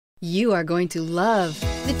You are going to love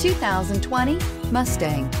the 2020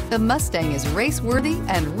 Mustang. The Mustang is race-worthy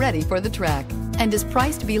and ready for the track and is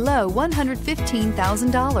priced below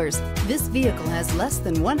 $115,000. This vehicle has less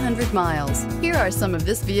than 100 miles. Here are some of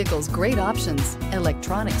this vehicle's great options: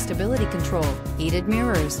 electronic stability control, heated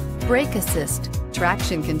mirrors, brake assist,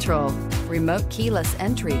 traction control, remote keyless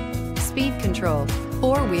entry, speed control,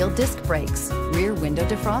 four-wheel disc brakes, rear window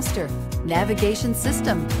defroster, navigation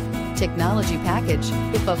system, technology package.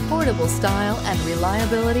 If affordable style and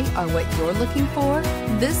reliability are what you're looking for,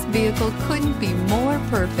 this vehicle couldn't be more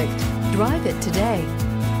perfect. Drive it today.